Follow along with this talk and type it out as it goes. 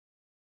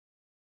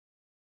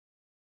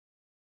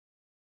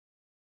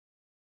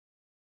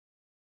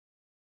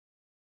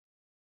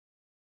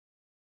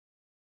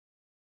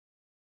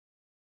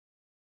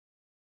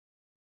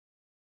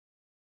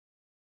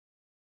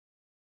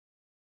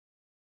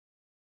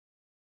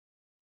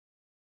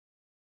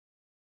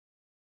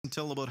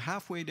until about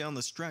halfway down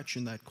the stretch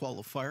in that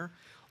qualifier.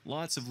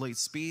 Lots of late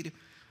speed.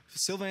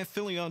 Sylvain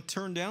Filion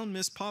turned down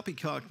Miss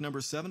Poppycock,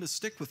 number 7, to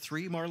stick with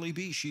 3. Marley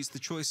B, she's the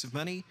choice of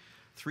many,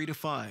 3 to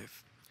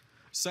 5.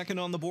 Second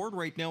on the board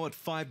right now at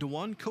 5 to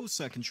 1.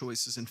 Co-second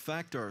choices, in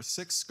fact, are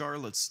 6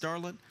 Scarlet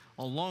Starlet,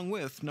 along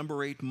with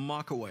number 8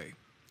 Mockaway.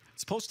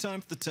 It's post time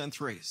for the 10th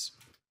race.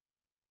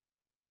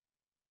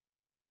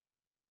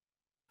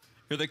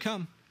 Here they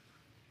come.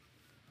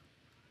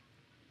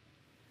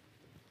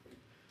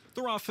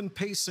 They're off and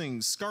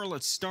pacing.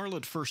 Scarlet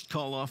Starlet first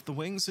call off the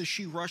wings as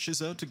she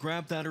rushes out to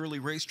grab that early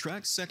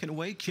racetrack. Second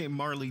away came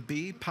Marley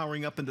B,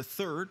 powering up into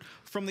third.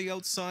 From the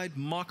outside,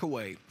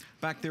 Mockaway.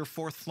 Back there,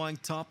 fourth, Flying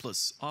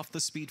Topless. Off the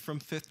speed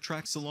from fifth,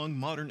 tracks along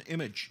Modern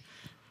Image.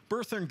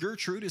 Bertha and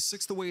Gertrude is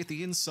sixth away at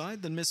the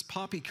inside, then Miss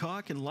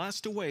Poppycock, and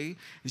last away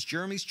is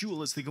Jeremy's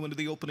Jewel as they go into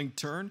the opening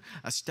turn.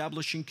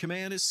 Establishing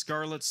command is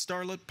Scarlet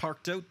Starlet,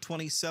 parked out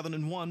 27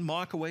 and 1.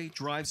 Mockaway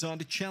drives on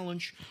to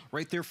challenge.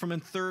 Right there from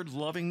in third,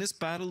 loving this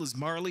battle is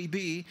Marley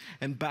B,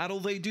 and battle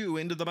they do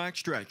into the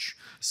backstretch.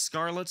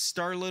 Scarlet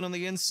Starlet on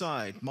the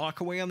inside,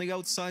 Mockaway on the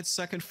outside,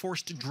 second,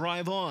 forced to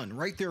drive on.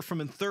 Right there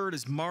from in third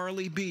is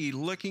Marley B,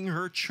 licking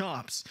her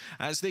chops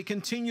as they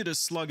continue to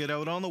slug it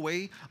out on the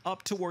way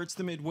up towards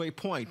the midway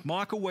point.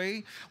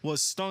 Mockaway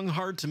was stung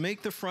hard to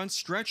make the front,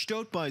 stretched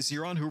out by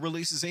Xeron, who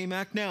releases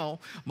AMAC now.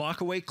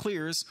 Mockaway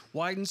clears,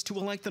 widens to a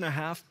length and a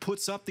half,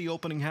 puts up the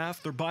opening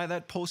half. They're by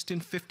that post in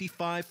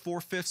 55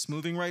 4/5,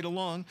 moving right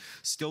along.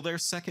 Still there,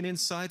 second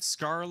inside,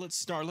 Scarlet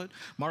Starlet.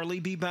 Marley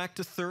B back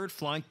to third,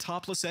 Flying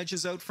Topless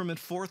edges out from in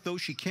fourth, though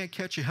she can't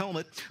catch a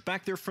helmet.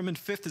 Back there from in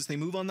fifth as they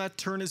move on that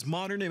turn is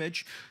Modern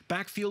Image.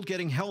 Backfield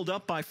getting held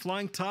up by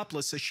Flying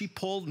Topless as she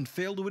pulled and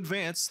failed to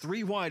advance.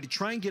 3 wide to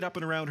try and get up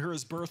and around her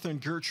is Bertha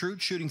and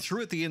Gertrude. Shooting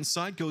through at the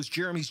inside goes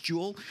Jeremy's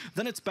Jewel.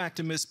 Then it's back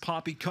to Miss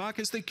Poppycock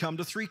as they come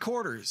to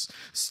 3/4.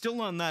 Still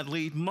on that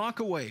lead,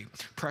 Mockaway.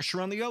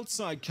 Pressure on the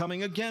outside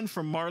coming again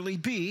from Marley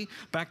B.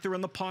 Back there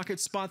in the pocket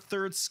spot,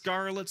 third,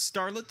 Scarlet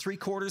Starlet.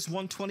 3/4,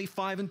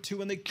 125 and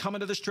 2, and they come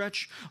into the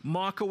stretch.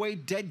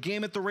 Mockaway, dead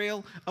game at the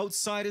rail.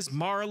 Outside is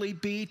Marley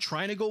B,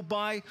 trying to go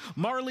by.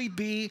 Marley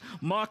B,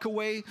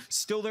 Mockaway,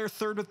 still there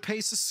third with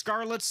pace is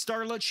Scarlet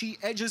Starlet. She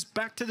edges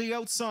back to the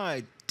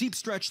outside. Deep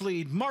stretch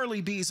lead.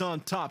 Marley B's on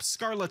top.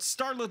 Scarlet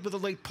Starlet with a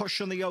late push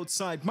on the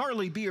outside.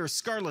 Marley B or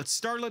Scarlet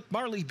Starlet.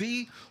 Marley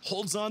B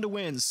holds on to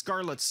win.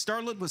 Scarlet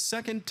Starlet was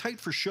second, tight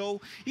for show.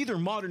 Either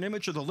Modern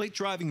Image or the late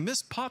driving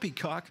Miss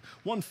Poppycock,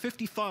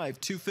 155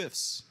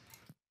 2/5.